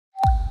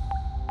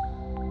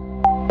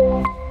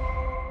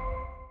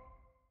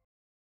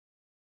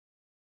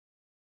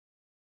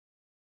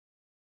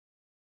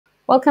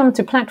Welcome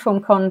to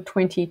PlatformCon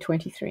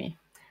 2023.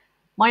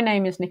 My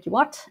name is Nikki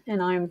Watt,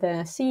 and I'm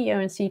the CEO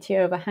and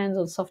CTO of a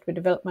hands-on software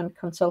development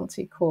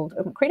consultancy called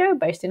Credo,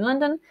 based in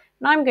London. And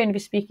I'm going to be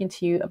speaking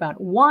to you about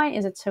why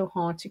is it so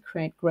hard to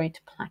create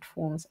great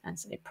platforms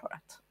as a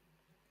product.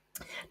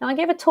 Now, I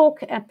gave a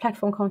talk at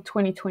PlatformCon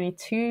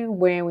 2022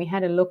 where we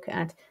had a look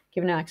at,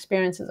 given our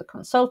experience as a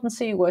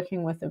consultancy,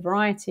 working with a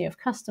variety of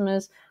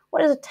customers, what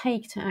does it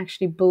take to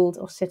actually build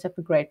or set up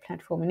a great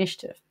platform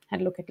initiative?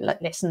 Had a look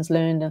at lessons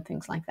learned and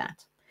things like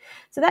that.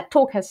 So that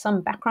talk has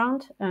some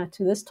background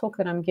to this talk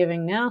that I'm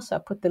giving now, so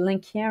I'll put the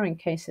link here in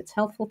case it's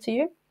helpful to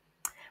you.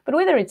 But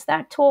whether it's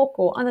that talk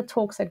or other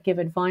talks that give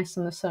advice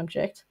on the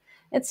subject,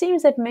 it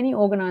seems that many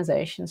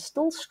organizations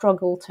still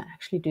struggle to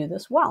actually do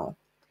this well.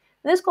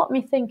 And this got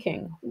me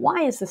thinking,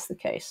 why is this the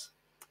case?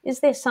 Is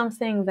there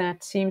something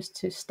that seems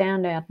to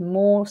stand out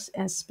more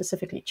as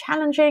specifically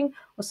challenging,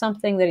 or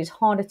something that is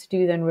harder to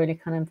do than really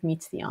kind of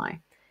meets the eye?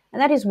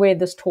 And that is where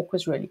this talk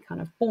was really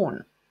kind of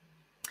born.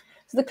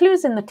 So the clue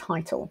is in the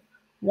title.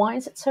 Why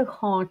is it so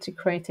hard to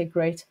create a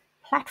great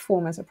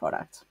platform as a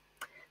product?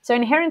 So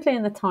inherently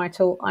in the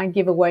title, I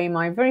give away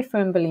my very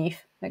firm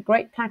belief that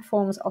great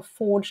platforms are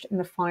forged in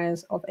the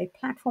fires of a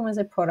platform as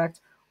a product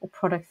or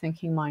product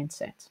thinking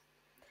mindset.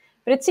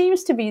 But it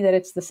seems to be that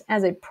it's this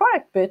as a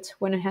product bit,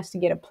 when it has to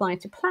get applied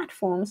to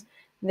platforms,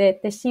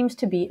 that there seems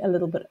to be a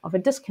little bit of a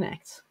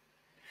disconnect.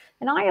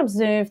 And I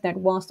observed that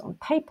whilst on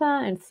paper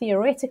and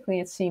theoretically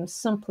it seems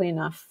simple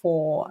enough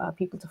for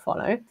people to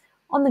follow,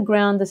 on the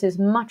ground this is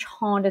much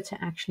harder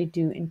to actually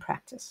do in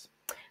practice.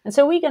 And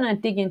so we're going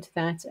to dig into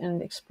that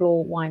and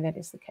explore why that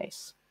is the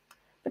case.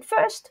 But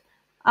first,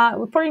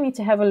 we probably need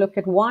to have a look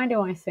at why do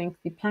I think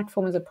the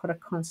platform as a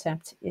product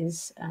concept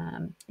is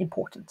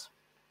important.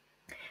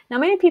 Now,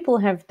 many people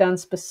have done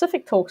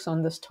specific talks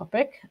on this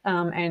topic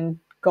and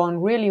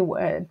gone really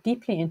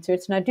deeply into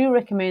it, and I do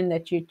recommend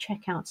that you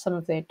check out some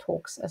of their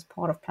talks as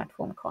part of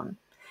PlatformCon.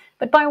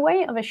 But by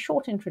way of a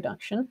short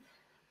introduction,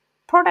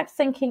 product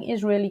thinking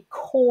is really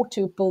core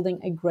to building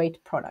a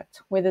great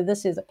product, whether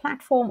this is a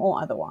platform or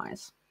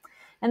otherwise.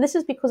 And this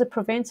is because it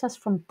prevents us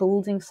from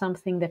building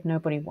something that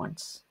nobody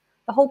wants.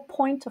 The whole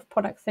point of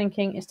product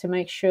thinking is to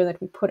make sure that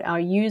we put our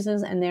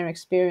users and their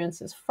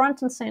experiences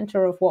front and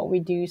center of what we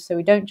do, so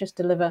we don't just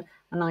deliver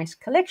a nice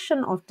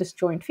collection of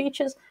disjoint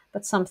features,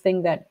 but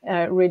something that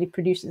really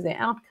produces their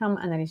outcome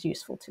and that is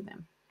useful to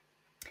them.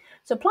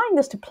 So applying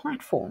this to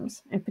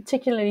platforms, and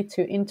particularly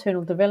to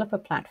internal developer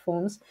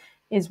platforms,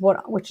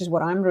 which is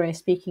what I'm really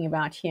speaking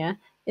about here,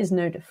 is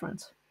no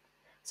different.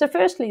 So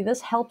firstly,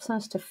 this helps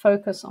us to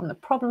focus on the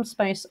problem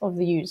space of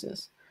the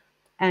users.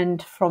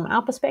 And from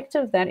our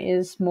perspective, that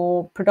is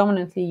more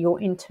predominantly your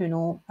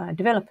internal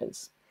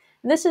developers.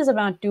 And this is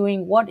about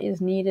doing what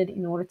is needed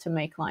in order to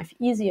make life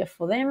easier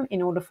for them,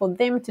 in order for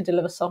them to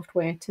deliver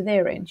software to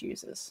their end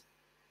users.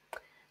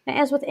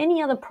 Now, as with any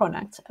other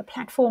product, a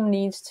platform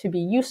needs to be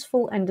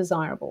useful and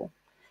desirable.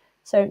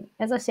 So,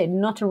 as I said,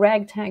 not a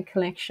ragtag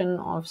collection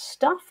of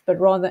stuff, but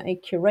rather a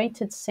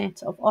curated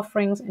set of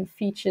offerings and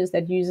features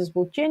that users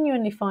will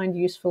genuinely find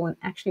useful and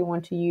actually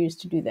want to use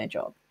to do their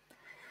job.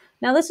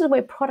 Now, this is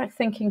where product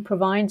thinking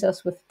provides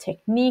us with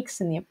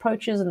techniques and the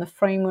approaches and the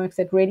frameworks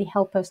that really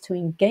help us to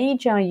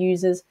engage our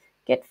users,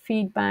 get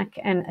feedback,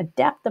 and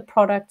adapt the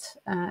product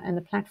and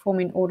the platform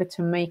in order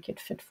to make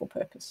it fit for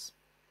purpose.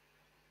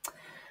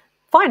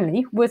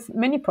 Finally, with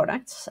many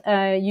products,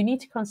 you need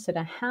to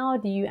consider how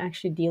do you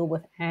actually deal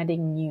with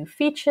adding new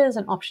features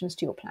and options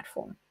to your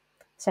platform.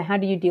 So how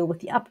do you deal with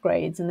the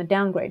upgrades and the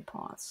downgrade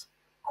paths?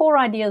 Core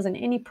ideas in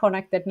any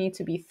product that need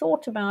to be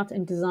thought about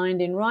and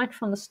designed in right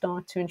from the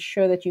start to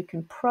ensure that you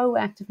can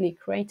proactively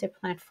create a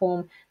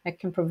platform that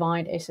can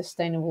provide a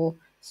sustainable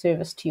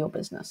service to your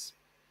business.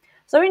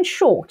 So in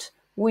short,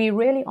 we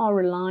really are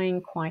relying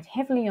quite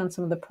heavily on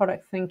some of the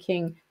product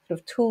thinking sort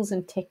of tools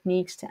and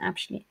techniques to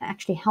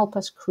actually help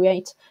us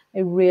create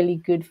a really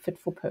good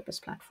fit-for-purpose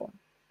platform.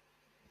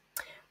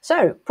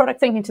 So product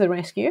thinking to the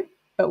rescue,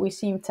 but we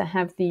seem to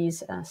have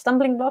these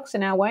stumbling blocks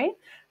in our way.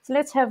 So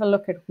let's have a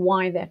look at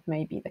why that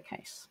may be the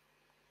case.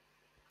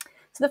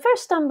 So the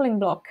first stumbling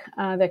block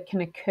that can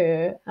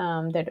occur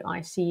that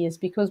I see is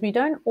because we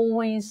don't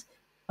always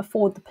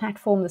afford the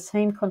platform the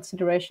same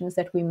considerations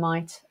that we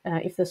might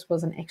if this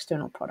was an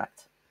external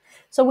product.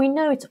 So we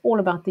know it's all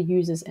about the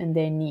users and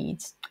their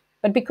needs.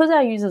 But because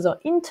our users are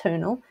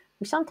internal,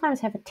 we sometimes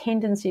have a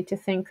tendency to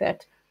think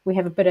that we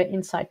have a better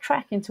inside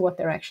track into what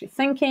they're actually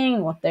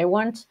thinking, what they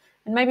want,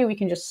 and maybe we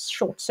can just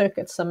short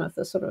circuit some of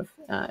the sort of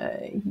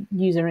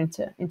user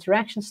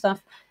interaction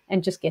stuff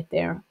and just get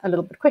there a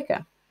little bit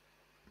quicker.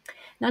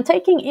 Now,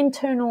 taking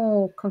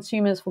internal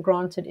consumers for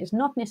granted is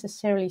not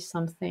necessarily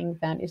something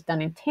that is done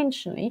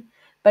intentionally,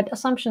 but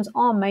assumptions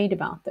are made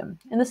about them.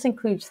 And this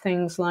includes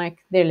things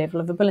like their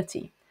level of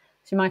ability.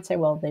 So you might say,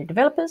 well, they're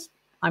developers.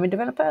 I'm a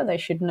developer. They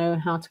should know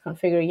how to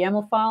configure a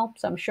YAML file.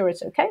 So I'm sure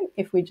it's okay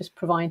if we just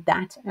provide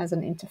that as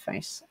an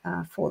interface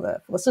for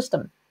the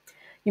system.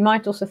 You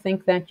might also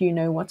think that you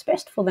know what's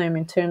best for them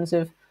in terms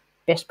of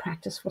best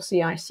practice for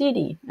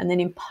CI/CD, and then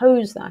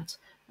impose that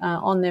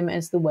on them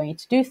as the way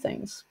to do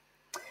things.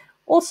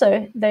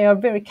 Also, they are a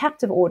very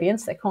captive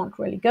audience. They can't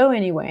really go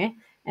anywhere.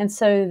 And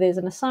so there's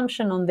an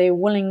assumption on their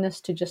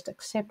willingness to just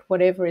accept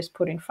whatever is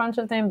put in front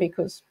of them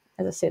because,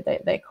 as I said,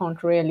 they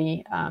can't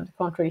really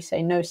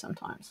say no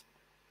sometimes.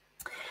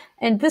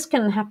 And this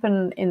can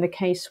happen in the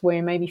case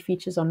where maybe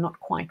features are not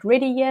quite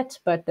ready yet,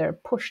 but they're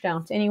pushed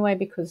out anyway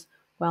because,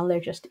 well, they're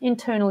just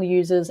internal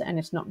users and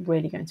it's not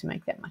really going to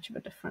make that much of a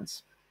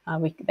difference.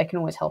 They can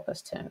always help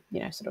us to,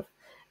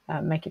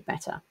 make it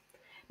better.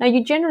 Now,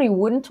 you generally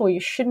wouldn't or you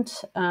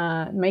shouldn't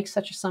make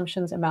such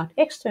assumptions about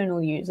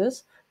external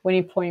users when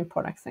employing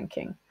product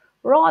thinking.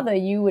 Rather,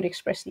 you would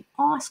expressly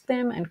ask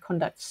them and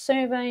conduct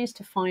surveys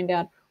to find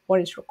out what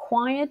is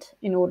required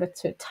in order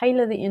to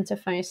tailor the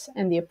interface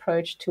and the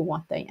approach to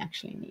what they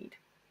actually need.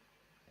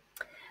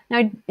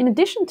 Now, in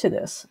addition to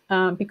this,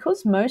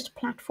 because most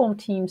platform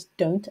teams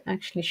don't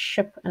actually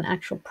ship an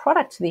actual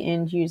product to the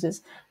end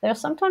users, they are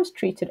sometimes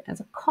treated as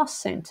a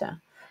cost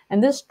center.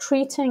 And this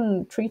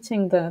treating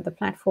the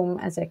platform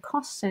as a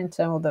cost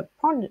center or the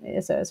product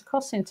as a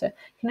cost center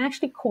can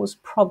actually cause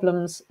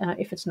problems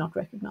if it's not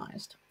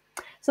recognized.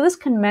 So this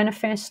can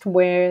manifest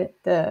where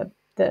the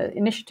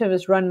initiative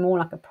is run more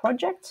like a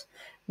project,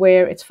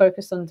 where it's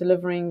focused on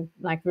delivering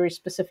like very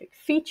specific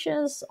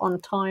features on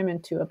time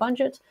and to a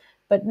budget,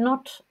 but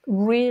not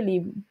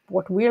really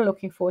what we're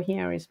looking for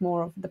here is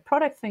more of the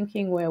product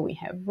thinking where we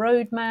have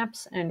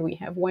roadmaps and we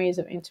have ways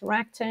of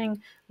interacting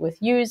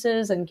with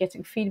users and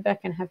getting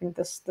feedback and having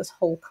this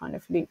whole kind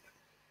of loop.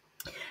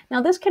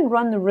 Now, this can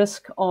run the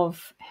risk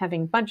of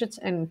having budgets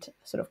and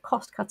sort of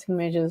cost-cutting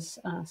measures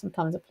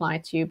sometimes apply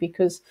to you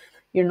because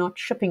you're not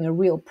shipping a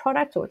real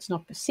product or it's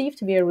not perceived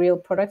to be a real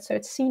product, so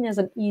it's seen as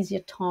an easier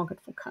target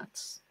for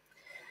cuts.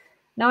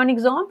 Now, an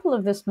example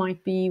of this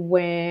might be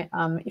where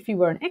if you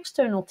were an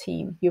external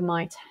team, you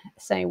might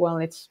say, well,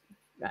 it's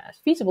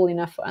feasible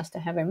enough for us to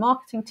have a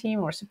marketing team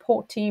or a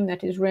support team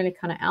that is really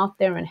kind of out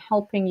there and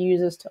helping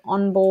users to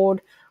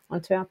onboard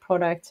onto our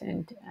product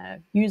and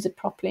use it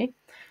properly.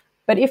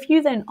 But if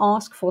you then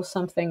ask for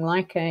something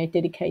like a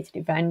dedicated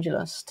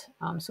evangelist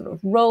sort of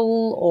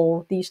role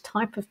or these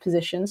type of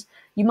positions,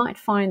 you might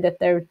find that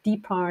they're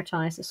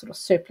deprioritized as sort of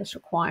surplus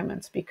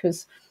requirements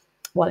because,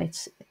 well,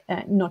 it's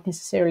not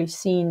necessarily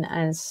seen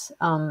as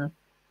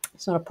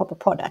it's not a proper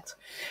product.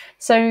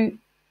 So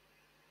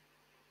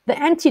the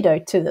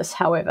antidote to this,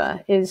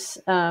 however, is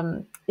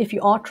if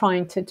you are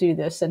trying to do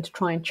this and to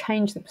try and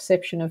change the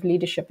perception of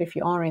leadership, if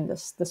you are in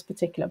this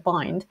particular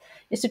bind,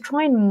 is to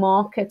try and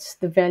market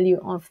the value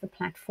of the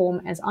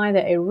platform as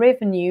either a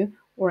revenue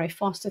or a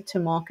faster to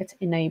market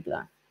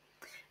enabler.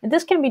 And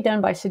this can be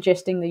done by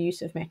suggesting the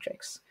use of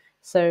metrics.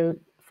 So,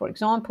 for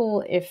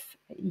example, if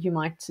you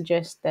might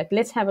suggest that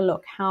let's have a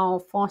look, how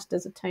fast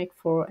does it take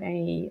for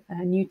a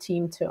new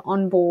team to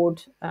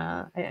onboard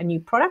a new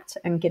product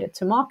and get it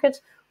to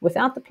market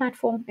without the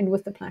platform and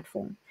with the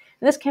platform.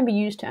 And this can be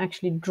used to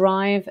actually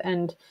drive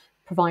and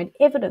provide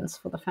evidence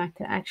for the fact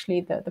that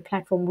actually the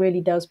platform really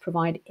does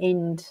provide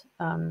end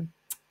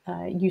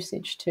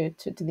usage to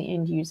the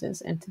end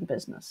users and to the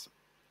business.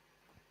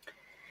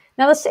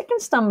 Now, the second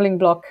stumbling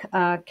block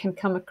can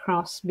come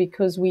across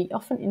because we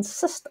often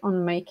insist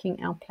on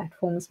making our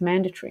platforms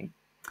mandatory.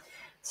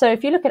 So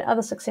if you look at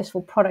other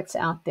successful products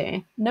out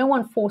there, no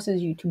one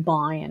forces you to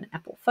buy an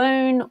Apple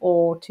phone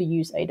or to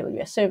use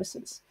AWS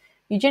services.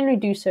 You generally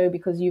do so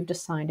because you've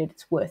decided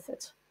it's worth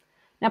it.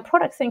 Now,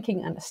 product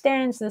thinking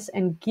understands this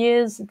and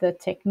gears the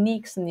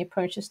techniques and the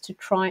approaches to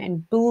try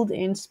and build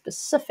in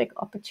specific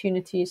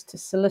opportunities to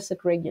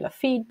solicit regular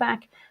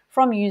feedback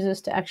from users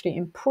to actually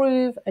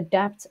improve,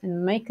 adapt,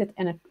 and make it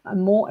a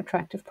more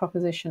attractive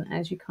proposition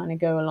as you kind of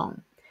go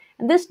along.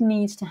 And this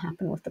needs to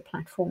happen with the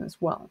platform as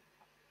well.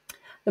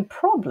 The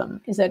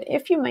problem is that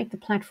if you make the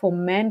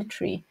platform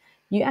mandatory,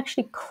 you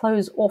actually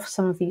close off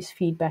some of these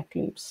feedback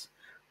loops.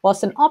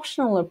 Whilst an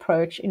optional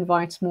approach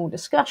invites more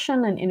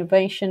discussion and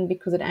innovation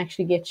because it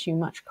actually gets you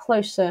much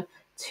closer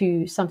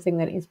to something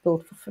that is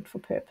built for fit for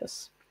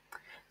purpose.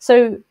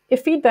 So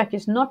if feedback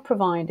is not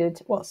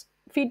provided, well,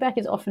 feedback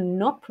is often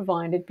not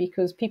provided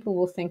because people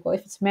will think, well,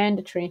 if it's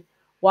mandatory,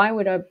 why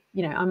would I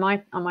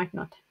might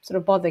not sort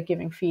of bother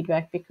giving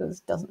feedback because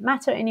it doesn't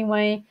matter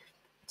anyway.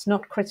 It's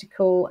not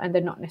critical and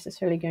they're not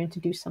necessarily going to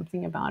do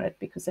something about it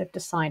because they've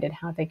decided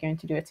how they're going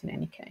to do it in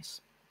any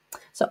case.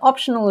 So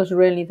optional is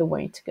really the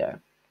way to go.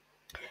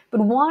 But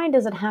why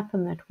does it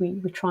happen that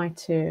we try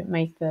to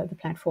make the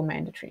platform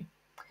mandatory?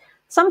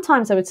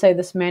 Sometimes I would say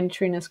this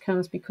mandatoriness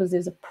comes because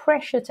there's a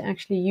pressure to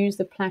actually use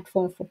the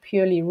platform for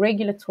purely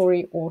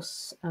regulatory or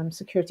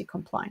security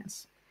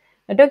compliance.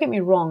 Now, don't get me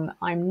wrong,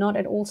 I'm not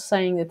at all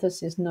saying that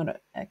this is not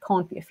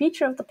can't be a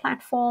feature of the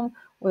platform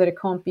or that it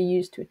can't be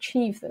used to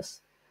achieve this.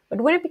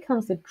 But when it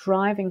becomes the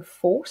driving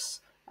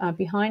force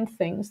behind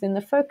things, then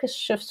the focus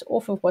shifts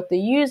off of what the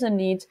user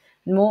needs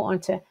and more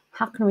onto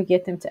how can we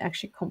get them to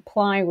actually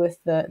comply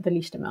with the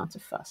least amount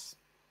of fuss.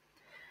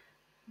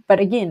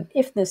 But again,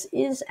 if this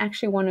is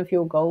actually one of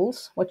your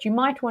goals, what you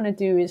might want to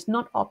do is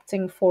not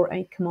opting for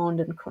a command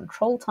and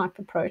control type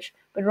approach,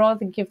 but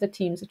rather give the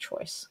teams a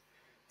choice.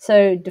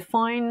 So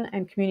define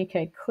and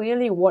communicate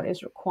clearly what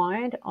is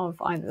required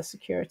of either the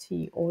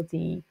security or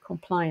the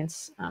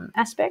compliance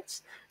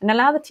aspects, and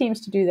allow the teams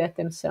to do that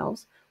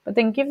themselves. But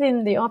then give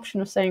them the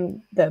option of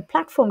saying the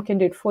platform can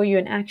do it for you,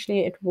 and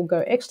actually it will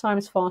go X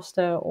times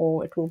faster,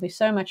 or it will be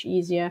so much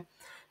easier.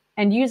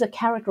 And use a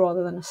carrot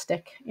rather than a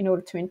stick in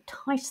order to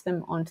entice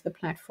them onto the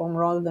platform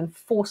rather than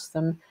force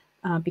them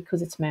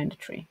because it's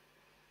mandatory.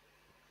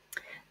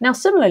 Now,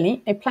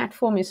 similarly, a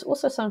platform is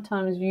also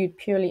sometimes viewed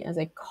purely as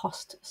a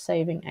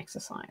cost-saving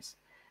exercise.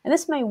 And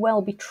this may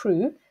well be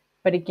true,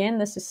 but again,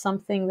 this is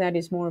something that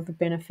is more of a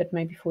benefit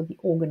maybe for the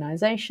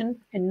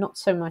organization and not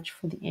so much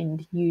for the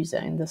end user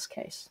in this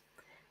case.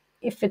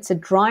 If it's a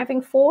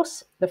driving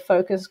force, the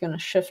focus is going to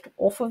shift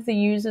off of the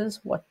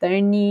users, what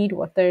they need,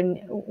 what they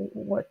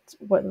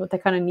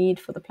kind of need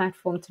for the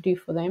platform to do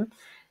for them,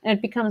 and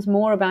it becomes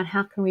more about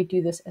how can we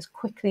do this as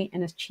quickly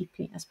and as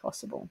cheaply as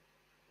possible.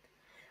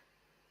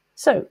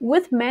 So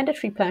with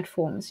mandatory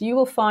platforms, you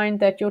will find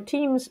that your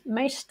teams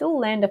may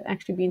still end up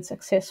actually being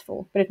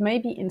successful, but it may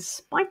be in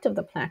spite of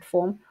the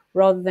platform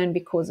rather than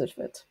because of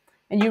it.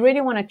 And you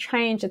really want to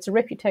change. It's a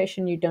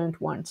reputation you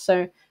don't want.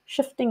 So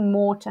shifting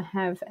more to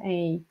have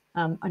an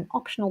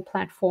optional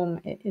platform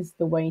is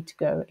the way to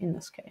go in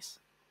this case.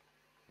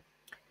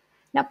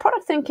 Now,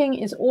 product thinking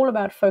is all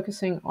about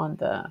focusing on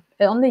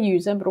the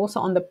user, but also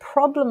on the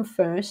problem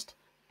first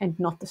and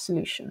not the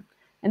solution.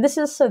 And this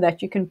is so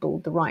that you can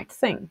build the right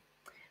thing.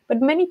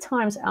 But many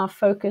times our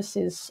focus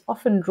is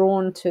often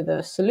drawn to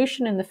the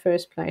solution in the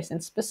first place,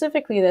 and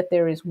specifically that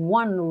there is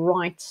one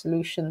right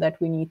solution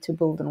that we need to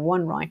build and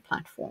one right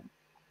platform,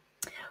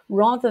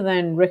 rather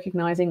than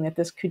recognizing that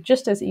this could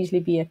just as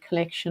easily be a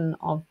collection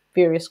of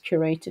various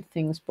curated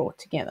things brought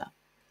together.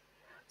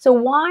 So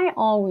why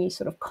are we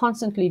sort of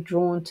constantly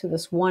drawn to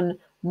this one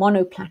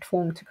mono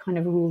platform to kind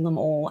of rule them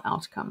all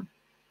outcome?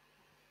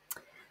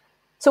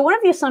 So one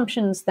of the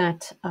assumptions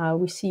that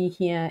we see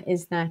here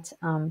is that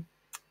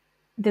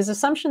there's an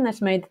assumption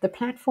that's made that the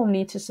platform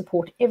needs to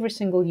support every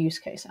single use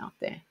case out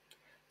there.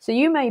 So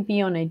you may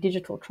be on a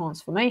digital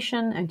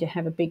transformation and you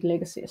have a big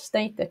legacy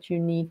estate that you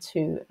need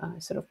to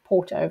sort of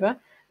port over.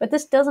 But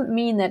this doesn't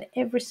mean that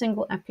every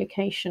single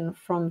application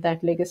from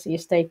that legacy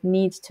estate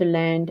needs to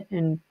land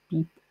and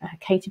be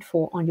catered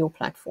for on your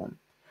platform.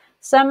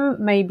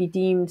 Some may be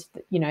deemed,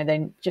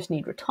 they just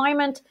need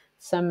retirement.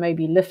 Some may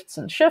be lifts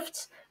and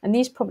shifts. And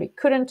these probably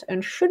couldn't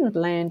and shouldn't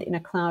land in a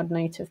cloud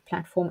native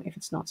platform if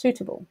it's not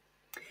suitable.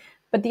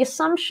 But the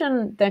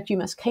assumption that you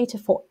must cater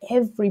for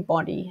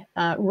everybody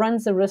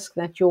runs the risk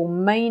that your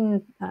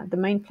the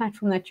main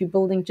platform that you're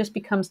building just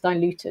becomes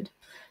diluted,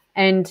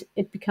 and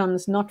it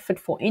becomes not fit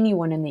for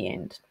anyone in the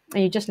end.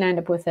 And you just land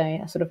up with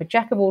a sort of a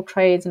jack of all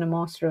trades and a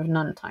master of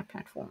none type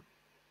platform.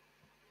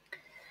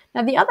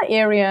 Now, the other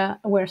area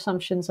where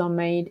assumptions are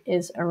made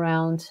is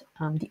around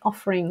the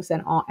offerings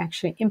that are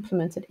actually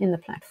implemented in the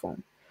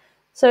platform.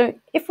 So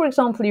if, for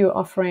example, you're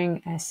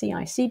offering a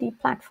CI/CD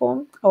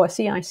platform or a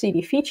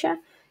CI/CD feature,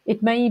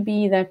 it may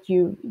be that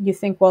you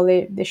think, well,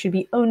 there should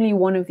be only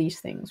one of these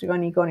things. We've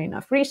only got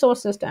enough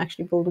resources to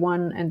actually build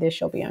one, and there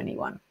shall be only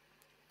one.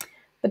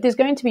 But there's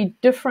going to be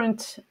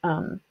different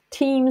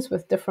teams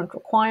with different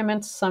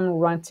requirements, some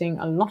wanting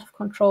a lot of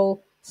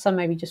control, some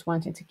maybe just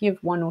wanting to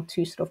give one or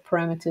two sort of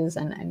parameters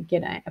and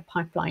get a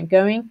pipeline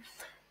going.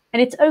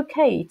 And it's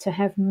okay to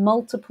have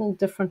multiple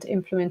different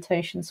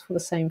implementations for the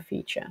same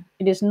feature.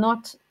 It is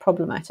not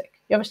problematic.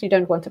 You obviously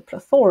don't want a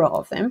plethora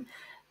of them,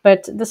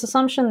 but this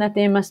assumption that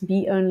there must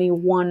be only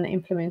one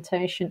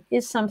implementation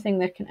is something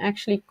that can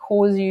actually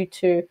cause you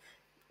to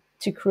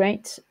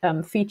create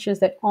features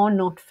that are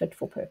not fit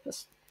for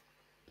purpose.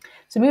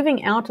 So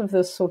moving out of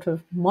this sort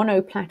of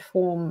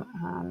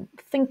mono-platform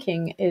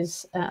thinking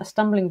is a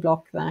stumbling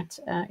block that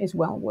is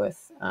well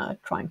worth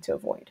trying to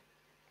avoid.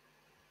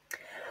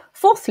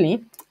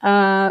 Fourthly,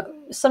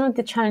 some of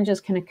the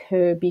challenges can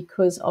occur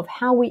because of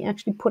how we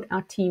actually put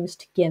our teams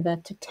together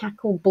to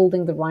tackle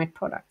building the right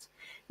product.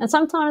 And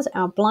sometimes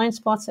our blind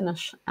spots and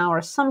our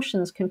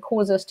assumptions can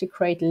cause us to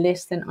create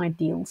less than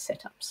ideal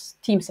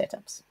team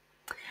setups.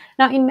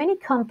 Now, in many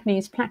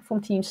companies,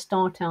 platform teams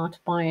start out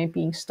by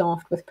being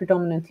staffed with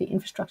predominantly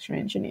infrastructure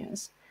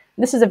engineers.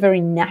 And this is a very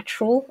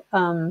natural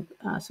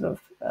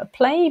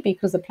play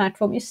because the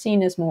platform is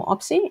seen as more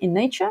OPSI in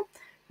nature.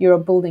 You're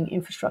building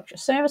infrastructure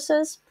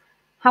services.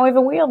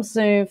 However, we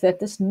observe that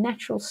this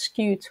natural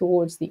skew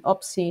towards the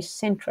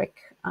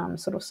OPSI-centric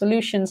sort of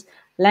solutions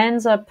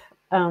lands up,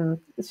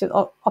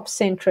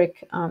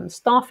 op-centric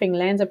staffing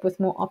lands up with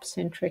more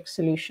op-centric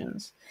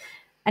solutions.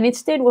 And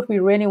instead, what we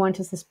really want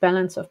is this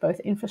balance of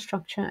both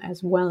infrastructure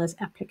as well as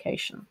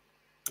application.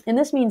 And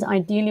this means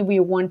ideally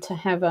we want to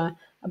have a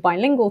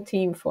bilingual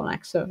team, for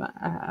lack of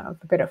a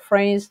better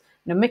phrase,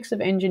 and a mix of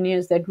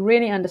engineers that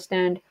really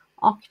understand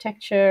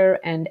architecture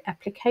and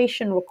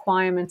application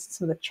requirements,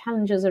 some of the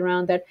challenges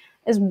around that,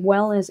 as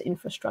well as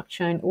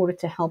infrastructure in order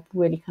to help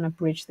really kind of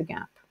bridge the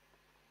gap.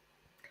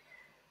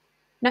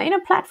 Now, in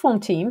a platform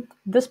team,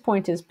 this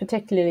point is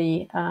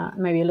particularly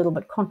maybe a little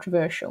bit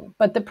controversial,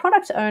 but the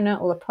product owner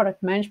or the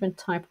product management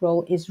type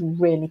role is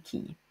really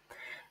key.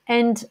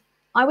 And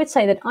I would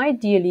say that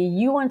ideally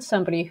you want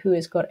somebody who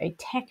has got a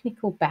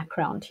technical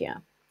background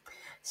here.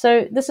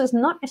 So this is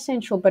not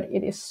essential, but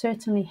it is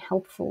certainly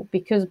helpful,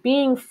 because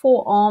being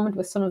forearmed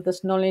with some of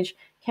this knowledge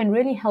can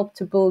really help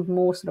to build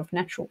more sort of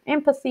natural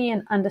empathy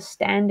and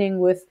understanding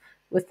with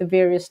the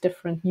various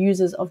different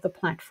users of the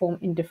platform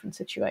in different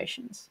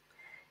situations.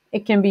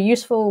 It can be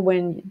useful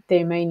when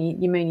you may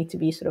need to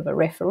be sort of a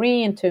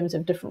referee in terms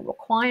of different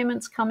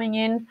requirements coming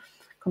in,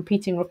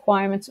 competing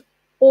requirements,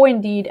 or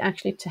indeed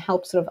actually to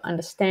help sort of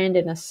understand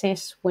and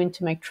assess when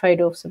to make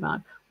trade-offs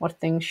about what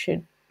things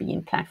should be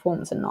in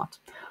platforms and not.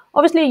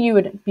 Obviously, you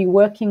would be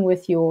working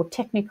with your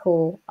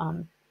technical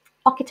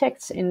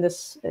architects in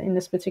this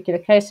particular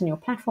case, and your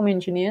platform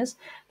engineers,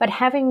 but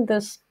having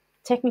this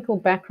technical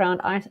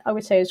background, I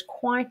would say, is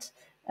quite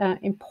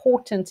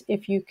important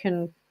if you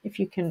can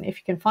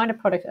find a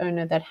product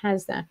owner that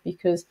has that,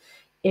 because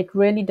it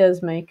really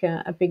does make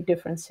a big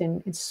difference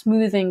in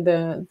smoothing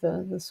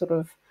the sort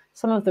of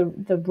some of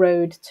the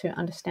road to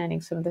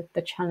understanding some of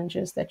the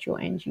challenges that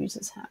your end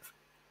users have.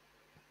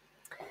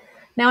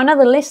 Now,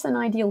 another less than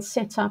ideal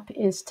setup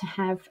is to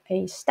have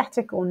a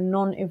static or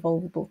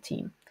non-evolvable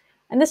team.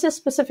 And this is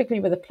specifically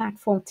where the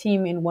platform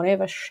team, in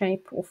whatever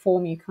shape or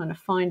form you kind of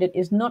find it,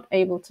 is not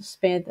able to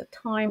spare the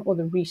time or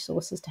the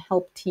resources to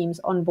help teams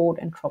onboard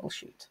and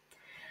troubleshoot.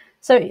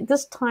 So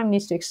this time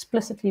needs to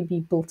explicitly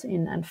be built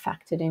in and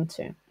factored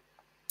into.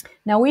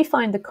 Now, we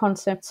find the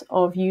concept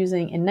of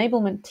using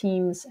enablement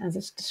teams, as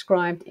it's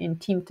described in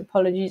team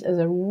topologies, as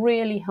a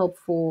really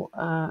helpful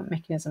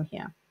mechanism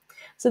here.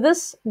 So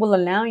this will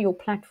allow your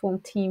platform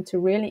team to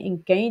really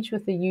engage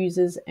with the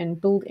users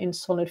and build in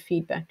solid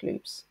feedback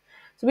loops.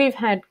 So we've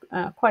had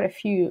quite a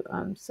few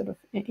sort of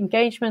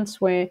engagements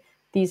where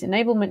these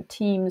enablement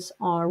teams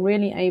are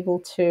really able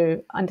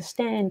to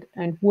understand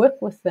and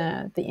work with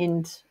the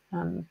end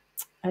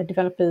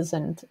developers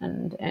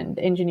and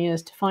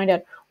engineers to find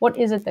out what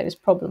is it that is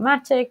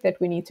problematic that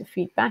we need to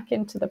feed back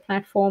into the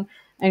platform,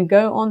 and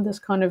go on this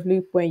kind of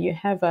loop where you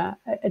have a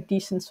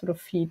decent sort of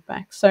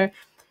feedback. So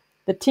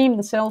the team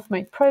themselves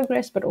make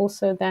progress, but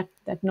also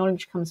that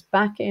knowledge comes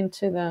back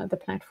into the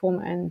platform,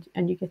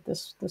 and you get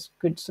this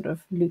good sort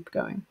of loop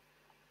going.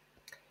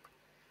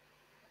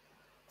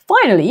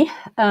 Finally,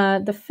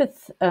 the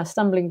fifth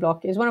stumbling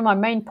block is one of my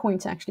main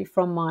points actually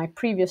from my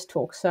previous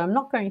talk. So I'm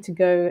not going to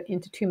go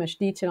into too much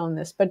detail on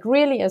this, but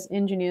really as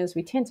engineers,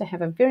 we tend to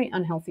have a very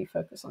unhealthy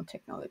focus on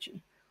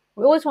technology.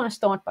 We always want to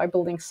start by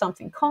building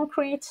something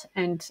concrete,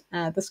 and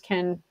this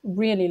can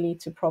really lead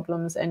to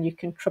problems, and you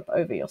can trip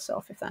over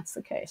yourself if that's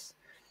the case.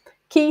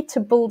 Key to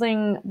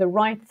building the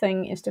right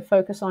thing is to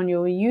focus on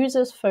your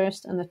users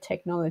first and the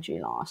technology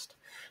last.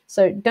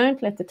 So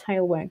don't let the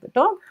tail wag the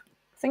dog.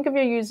 Think of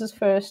your users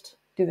first,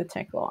 do the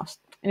tech last.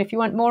 And if you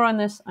want more on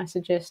this, I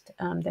suggest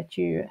that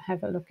you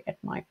have a look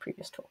at my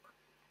previous talk.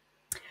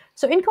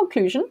 So in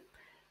conclusion,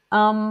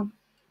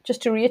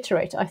 just to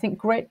reiterate, I think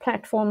great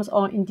platforms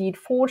are indeed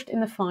forged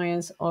in the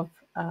fires of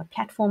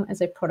platform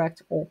as a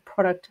product or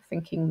product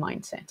thinking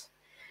mindset.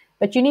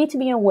 But you need to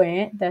be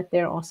aware that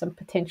there are some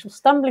potential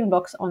stumbling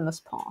blocks on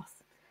this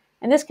path.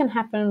 And this can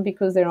happen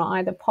because there are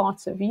either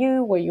parts of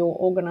you or your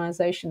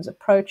organization's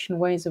approach and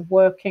ways of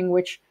working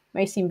which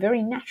may seem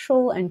very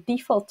natural and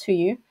default to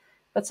you,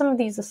 but some of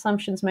these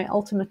assumptions may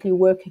ultimately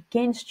work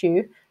against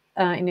you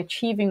in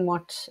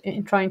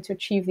trying to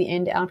achieve the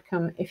end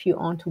outcome if you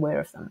aren't aware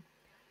of them.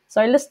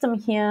 So I list them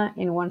here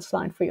in one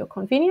slide for your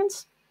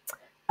convenience.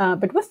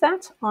 But with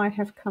that, I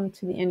have come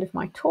to the end of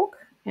my talk.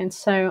 And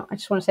so I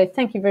just want to say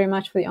thank you very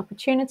much for the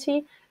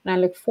opportunity, and I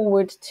look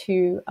forward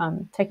to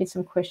taking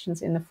some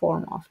questions in the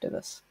forum after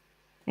this.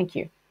 Thank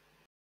you.